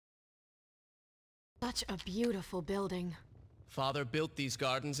Such a beautiful building. Father built these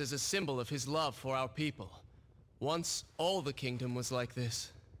gardens as a symbol of his love for our people. Once, all the kingdom was like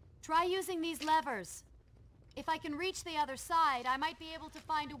this. Try using these levers. If I can reach the other side, I might be able to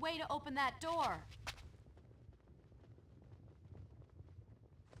find a way to open that door.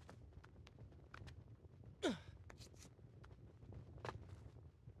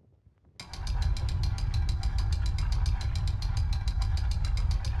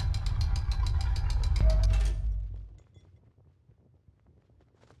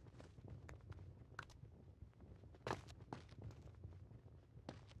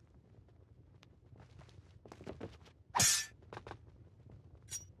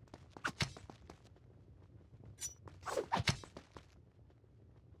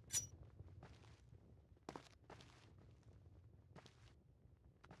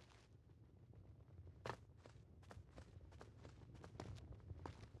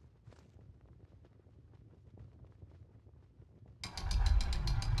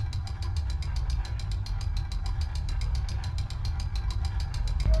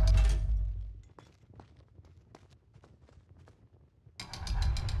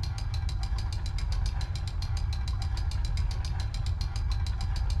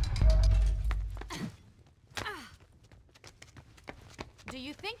 Do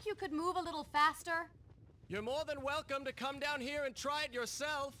you think you could move a little faster? You're more than welcome to come down here and try it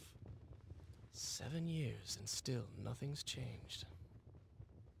yourself. 7 years and still nothing's changed.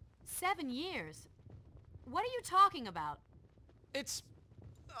 7 years? What are you talking about? It's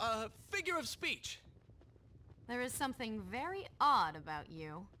a figure of speech. There is something very odd about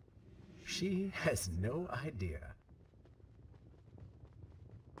you. She has no idea.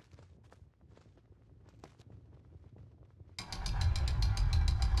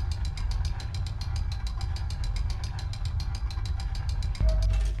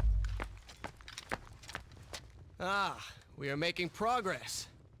 Ah, we are making progress.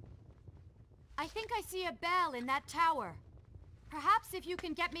 I think I see a bell in that tower. Perhaps if you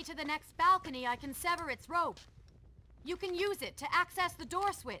can get me to the next balcony, I can sever its rope. You can use it to access the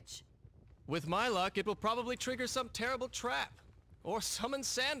door switch. With my luck, it will probably trigger some terrible trap. Or summon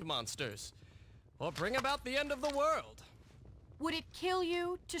sand monsters. Or bring about the end of the world. Would it kill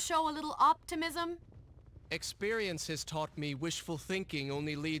you to show a little optimism? Experience has taught me wishful thinking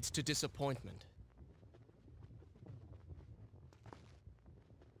only leads to disappointment.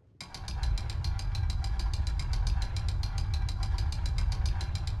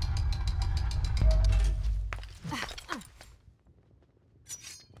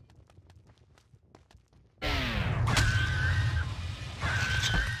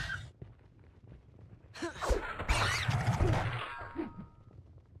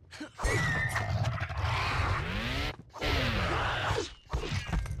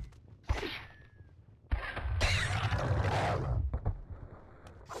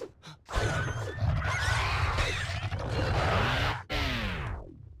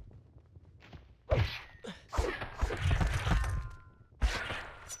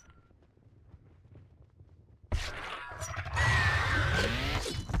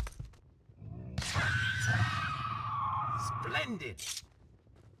 Splendid!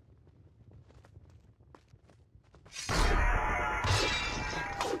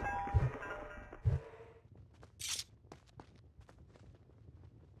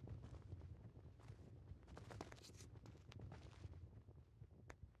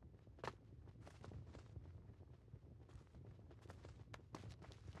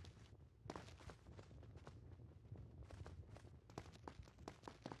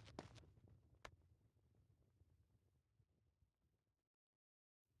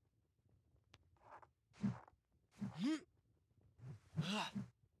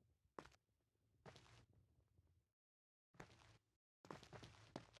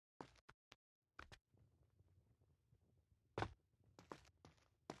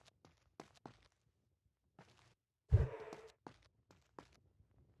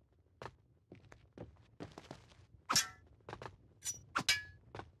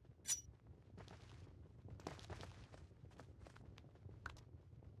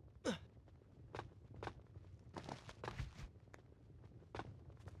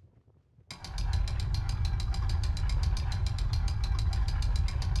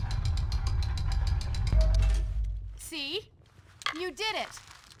 See? You did it!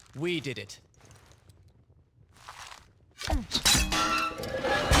 We did it.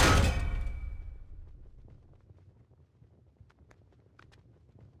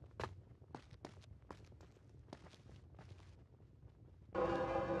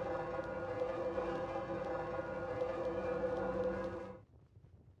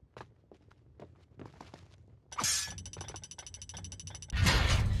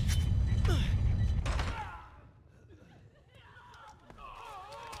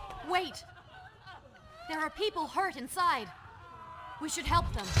 wait! There are people hurt inside. We should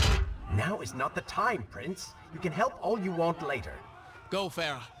help them. Now is not the time, Prince. You can help all you want later. Go,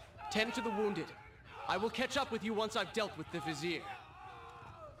 Farah. Tend to the wounded. I will catch up with you once I've dealt with the Vizier.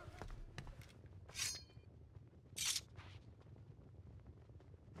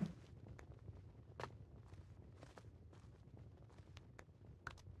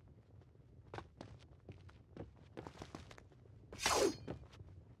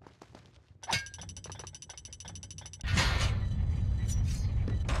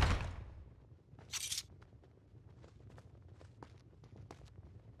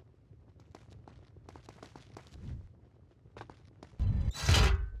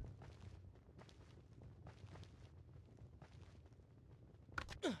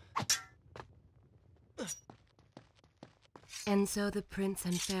 And so the Prince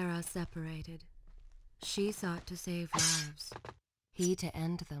and Farah separated. She sought to save lives, he to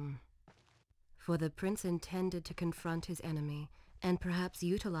end them. For the Prince intended to confront his enemy and perhaps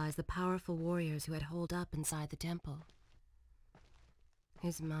utilize the powerful warriors who had holed up inside the temple.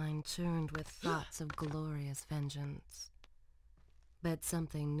 His mind churned with thoughts of glorious vengeance. But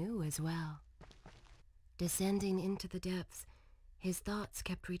something new as well. Descending into the depths, his thoughts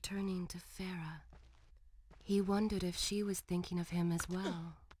kept returning to Farah. He wondered if she was thinking of him as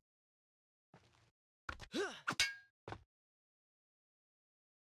well.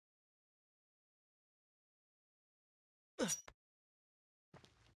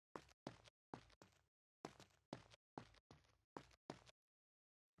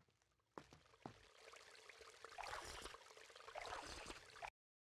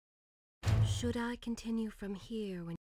 Should I continue from here when